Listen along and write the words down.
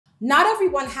Not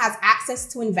everyone has access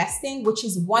to investing, which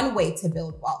is one way to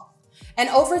build wealth. And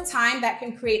over time, that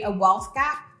can create a wealth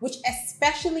gap, which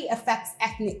especially affects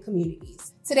ethnic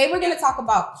communities. Today, we're going to talk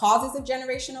about causes of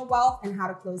generational wealth and how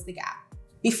to close the gap.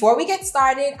 Before we get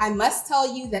started, I must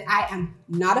tell you that I am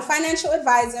not a financial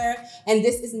advisor, and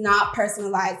this is not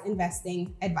personalized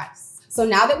investing advice. So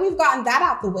now that we've gotten that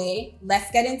out the way,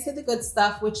 let's get into the good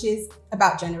stuff, which is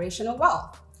about generational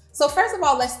wealth. So first of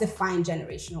all, let's define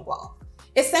generational wealth.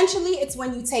 Essentially, it's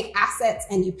when you take assets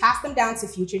and you pass them down to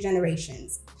future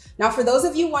generations. Now, for those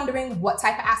of you wondering what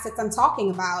type of assets I'm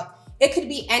talking about, it could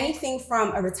be anything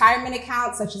from a retirement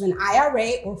account, such as an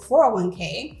IRA or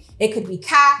 401k. It could be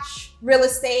cash, real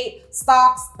estate,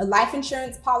 stocks, a life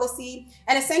insurance policy,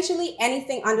 and essentially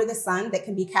anything under the sun that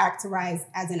can be characterized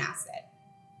as an asset.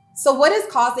 So what is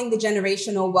causing the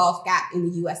generational wealth gap in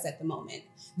the US at the moment?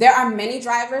 There are many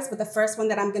drivers, but the first one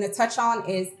that I'm going to touch on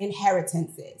is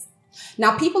inheritances.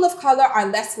 Now, people of color are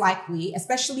less likely,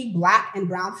 especially Black and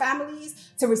brown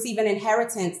families, to receive an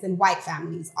inheritance than white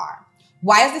families are.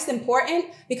 Why is this important?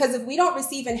 Because if we don't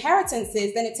receive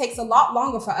inheritances, then it takes a lot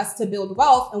longer for us to build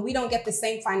wealth, and we don't get the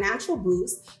same financial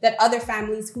boost that other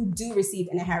families who do receive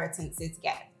inheritances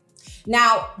get.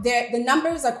 Now, the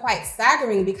numbers are quite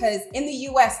staggering because in the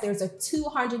US, there's a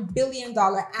 $200 billion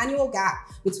annual gap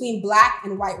between Black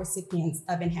and white recipients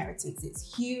of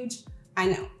inheritances. Huge, I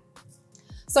know.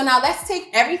 So now let's take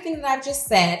everything that I've just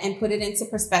said and put it into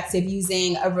perspective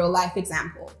using a real life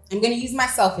example. I'm going to use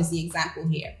myself as the example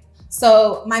here.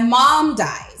 So my mom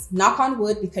dies, knock on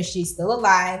wood, because she's still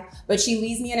alive, but she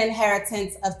leaves me an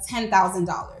inheritance of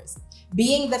 $10,000.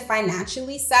 Being the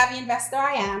financially savvy investor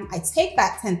I am, I take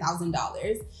that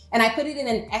 $10,000 and I put it in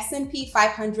an S&P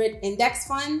 500 index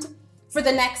fund for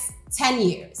the next 10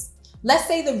 years. Let's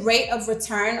say the rate of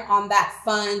return on that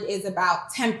fund is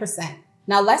about 10%.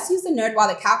 Now let's use the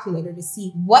NerdWallet calculator to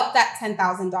see what that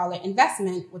 $10,000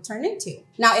 investment would turn into.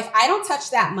 Now, if I don't touch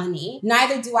that money,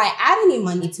 neither do I add any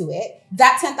money to it,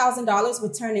 that $10,000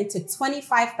 would turn into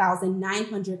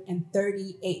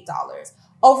 $25,938.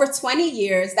 Over 20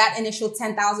 years, that initial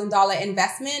 $10,000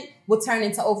 investment would turn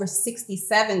into over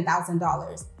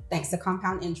 $67,000 thanks to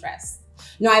compound interest.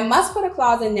 Now, I must put a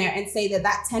clause in there and say that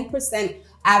that 10%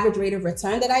 average rate of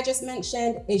return that I just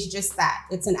mentioned is just that.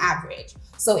 It's an average.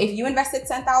 So if you invested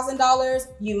 $10,000,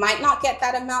 you might not get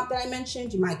that amount that I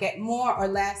mentioned. You might get more or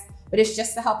less, but it's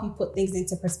just to help you put things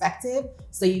into perspective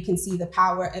so you can see the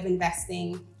power of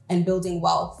investing and building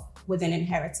wealth with an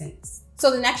inheritance. So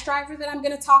the next driver that I'm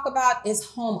going to talk about is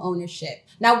home ownership.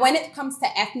 Now, when it comes to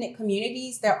ethnic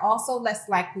communities, they're also less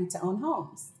likely to own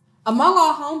homes. Among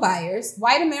all home buyers,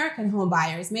 white American home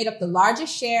buyers made up the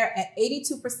largest share at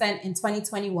 82% in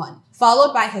 2021,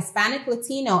 followed by Hispanic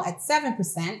Latino at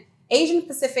 7%, Asian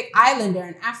Pacific Islander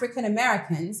and African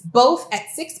Americans, both at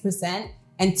 6%,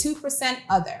 and 2%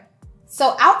 other.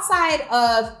 So outside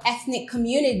of ethnic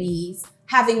communities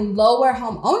having lower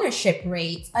home ownership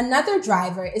rates, another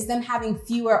driver is them having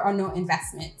fewer or no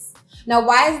investments. Now,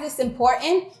 why is this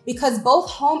important? Because both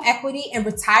home equity and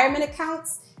retirement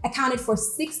accounts accounted for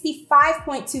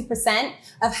 65.2%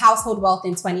 of household wealth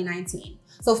in 2019.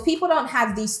 So if people don't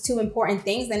have these two important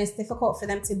things, then it's difficult for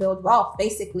them to build wealth,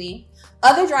 basically.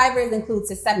 Other drivers include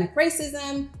systemic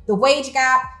racism, the wage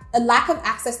gap, a lack of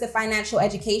access to financial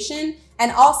education,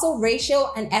 and also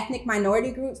racial and ethnic minority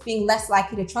groups being less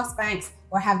likely to trust banks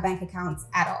or have bank accounts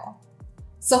at all.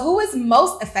 So who is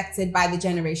most affected by the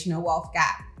generational wealth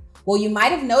gap? Well, you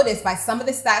might have noticed by some of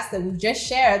the stats that we've just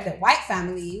shared that white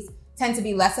families tend to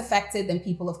be less affected than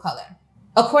people of color.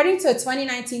 According to a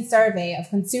 2019 survey of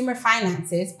consumer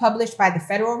finances published by the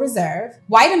Federal Reserve,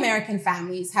 white American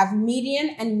families have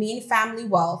median and mean family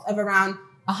wealth of around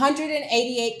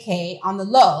 $188K on the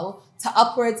low to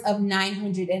upwards of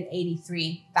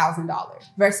 $983,000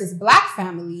 versus Black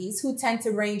families who tend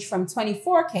to range from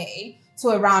 $24K to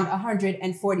around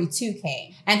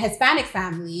 $142K, and Hispanic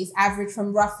families average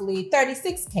from roughly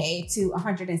 $36K to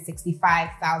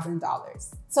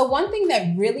 $165,000. So one thing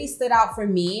that really stood out for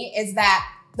me is that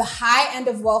the high end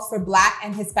of wealth for Black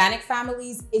and Hispanic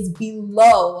families is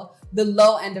below the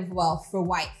low end of wealth for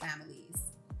white families.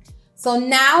 So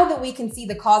now that we can see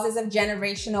the causes of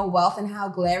generational wealth and how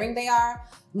glaring they are,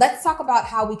 let's talk about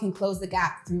how we can close the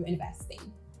gap through investing.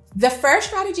 The first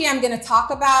strategy I'm going to talk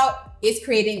about is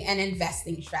creating an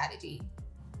investing strategy.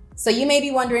 So you may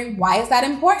be wondering, why is that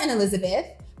important, Elizabeth?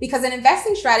 Because an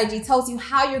investing strategy tells you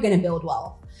how you're going to build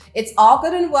wealth. It's all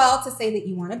good and well to say that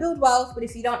you want to build wealth, but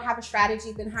if you don't have a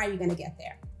strategy, then how are you going to get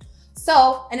there?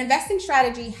 So an investing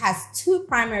strategy has two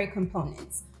primary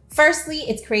components. Firstly,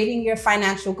 it's creating your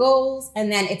financial goals, and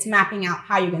then it's mapping out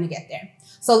how you're going to get there.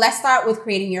 So let's start with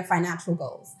creating your financial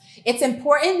goals. It's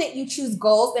important that you choose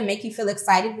goals that make you feel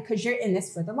excited because you're in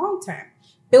this for the long term.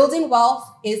 Building wealth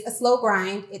is a slow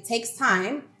grind. It takes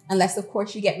time, unless of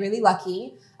course you get really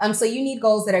lucky. So you need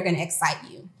goals that are going to excite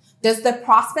you. Does the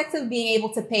prospect of being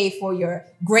able to pay for your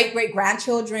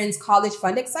great-great-grandchildren's college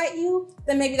fund excite you?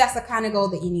 Then maybe that's the kind of goal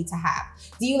that you need to have.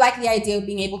 Do you like the idea of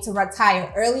being able to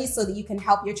retire early so that you can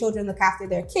help your children look after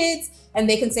their kids and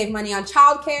they can save money on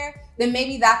childcare? Then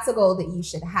maybe that's a goal that you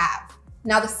should have.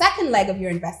 Now, the second leg of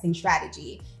your investing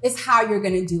strategy is how you're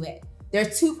going to do it. There are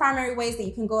two primary ways that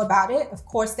you can go about it. Of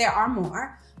course, there are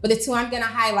more, but the two I'm going to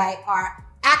highlight are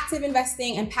active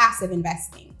investing and passive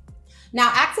investing. Now,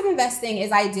 active investing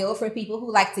is ideal for people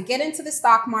who like to get into the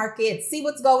stock market, see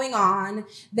what's going on.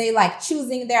 They like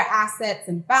choosing their assets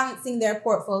and balancing their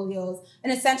portfolios.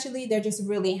 And essentially, they're just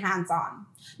really hands-on.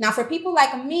 Now, for people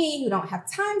like me who don't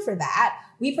have time for that,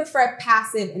 we prefer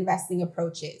passive investing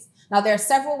approaches. Now, there are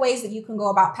several ways that you can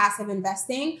go about passive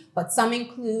investing, but some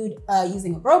include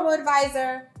using a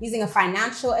robo-advisor, using a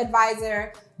financial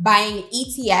advisor, buying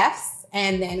ETFs,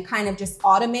 and then kind of just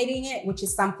automating it, which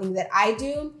is something that I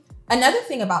do. Another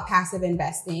thing about passive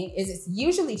investing is it's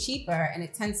usually cheaper and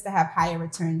it tends to have higher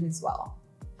returns as well.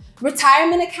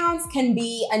 Retirement accounts can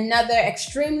be another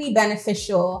extremely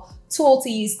beneficial tool to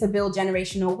use to build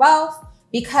generational wealth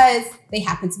because they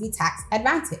happen to be tax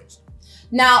advantaged.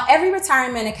 Now, every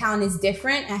retirement account is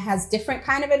different and has different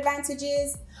kind of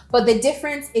advantages, but the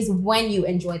difference is when you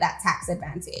enjoy that tax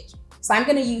advantage. So I'm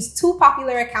going to use two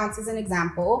popular accounts as an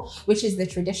example, which is the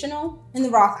traditional and the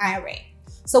Roth IRA.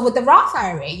 So with the Roth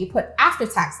IRA, you put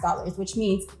after-tax dollars, which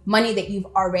means money that you've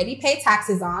already paid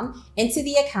taxes on, into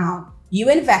the account. You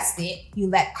invest it, you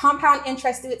let compound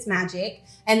interest do its magic,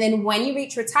 and then when you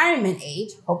reach retirement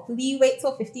age, hopefully you wait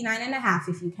till 59 and a half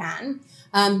if you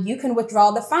can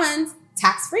withdraw the funds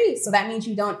tax-free. So that means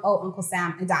you don't owe Uncle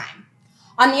Sam a dime.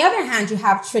 On the other hand, you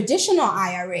have traditional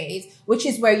IRAs, which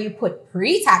is where you put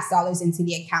pre-tax dollars into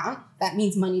the account. That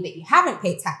means money that you haven't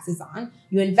paid taxes on.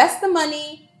 You invest the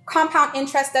money, compound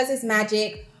interest does its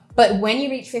magic, but when you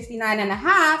reach 59 and a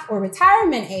half or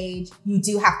retirement age, you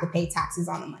do have to pay taxes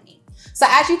on the money. So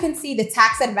as you can see, the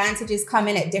tax advantages come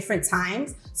in at different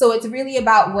times. So it's really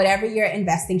about whatever your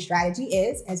investing strategy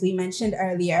is, as we mentioned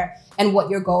earlier, and what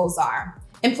your goals are.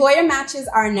 Employer matches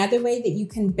are another way that you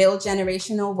can build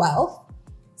generational wealth,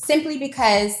 simply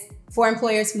because for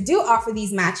employers who do offer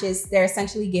these matches, they're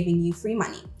essentially giving you free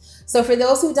money. So for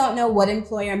those who don't know what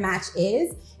employer match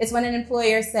is, it's when an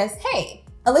employer says, hey,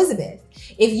 Elizabeth,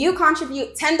 if you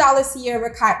contribute $10 to your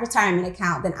retirement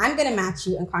account, then I'm going to match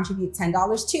you and contribute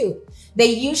 $10 too. They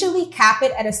usually cap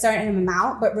it at a certain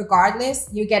amount, but regardless,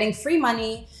 you're getting free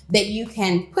money that you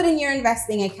can put in your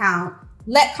investing account,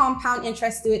 let compound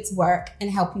interest do its work, and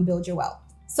help you build your wealth.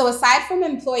 So aside from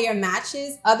employer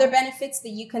matches, other benefits that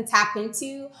you can tap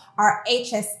into are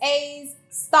HSAs,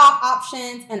 stock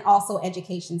options, and also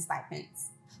education stipends.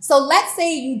 So let's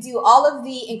say you do all of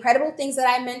the incredible things that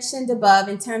I mentioned above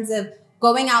in terms of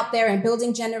going out there and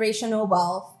building generational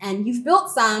wealth, and you've built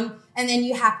some, and then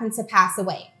you happen to pass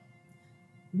away.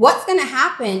 What's going to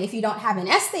happen if you don't have an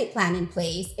estate plan in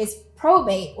place is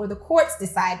probate, or the courts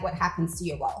decide what happens to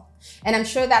your wealth. And I'm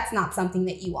sure that's not something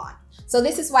that you want. So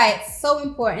this is why it's so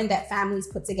important that families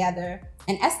put together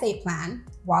an estate plan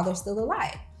while they're still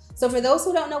alive. So for those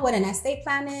who don't know what an estate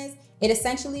plan is, it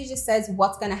essentially just says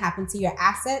what's going to happen to your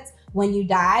assets when you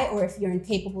die, or if you're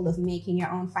incapable of making your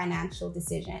own financial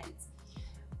decisions.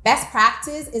 Best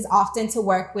practice is often to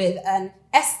work with an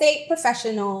estate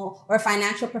professional or a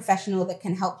financial professional that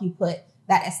can help you put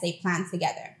that estate plan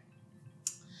together.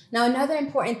 Now, another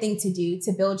important thing to do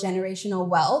to build generational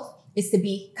wealth is to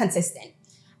be consistent.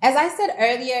 As I said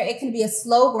earlier, it can be a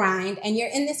slow grind and you're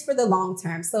in this for the long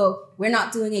term. So we're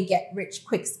not doing a get rich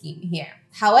quick scheme here.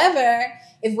 However,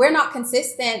 if we're not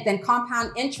consistent, then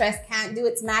compound interest can't do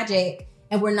its magic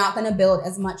and we're not going to build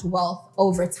as much wealth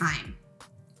over time.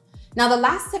 Now, the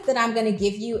last tip that I'm going to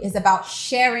give you is about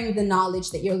sharing the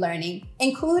knowledge that you're learning,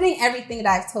 including everything that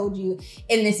I've told you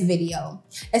in this video.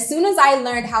 As soon as I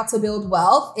learned how to build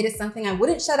wealth, it is something I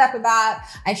wouldn't shut up about.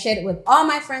 I shared it with all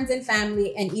my friends and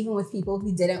family, and even with people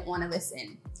who didn't want to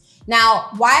listen. Now,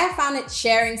 why I found it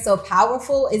sharing so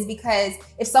powerful is because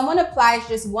if someone applies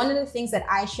just one of the things that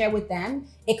I share with them,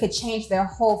 it could change their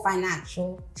whole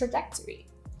financial trajectory.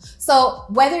 So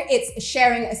whether it's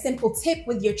sharing a simple tip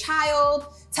with your child,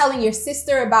 telling your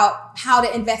sister about how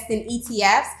to invest in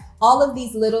ETFs, all of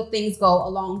these little things go a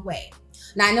long way.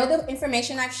 Now, I know the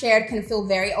information I've shared can feel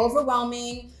very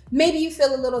overwhelming. Maybe you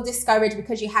feel a little discouraged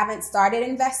because you haven't started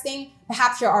investing.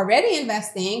 Perhaps you're already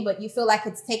investing, but you feel like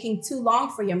it's taking too long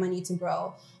for your money to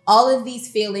grow. All of these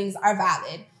feelings are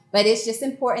valid, but it's just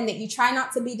important that you try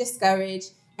not to be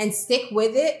discouraged and stick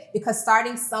with it, because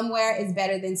starting somewhere is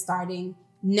better than starting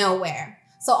nowhere.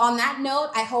 So on that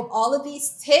note, I hope all of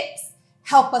these tips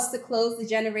help us to close the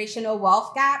generational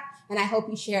wealth gap, and I hope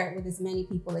you share it with as many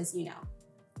people as you know.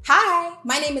 Hi,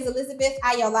 my name is Elizabeth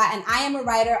Ayola, and I am a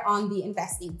writer on the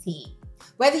investing team.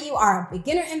 Whether you are a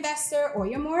beginner investor or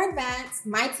you're more advanced,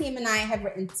 my team and I have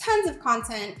written tons of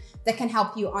content that can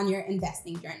help you on your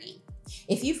investing journey.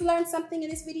 If you've learned something in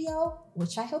this video,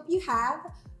 which I hope you have,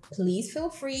 please feel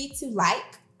free to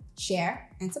like, share,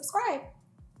 and subscribe.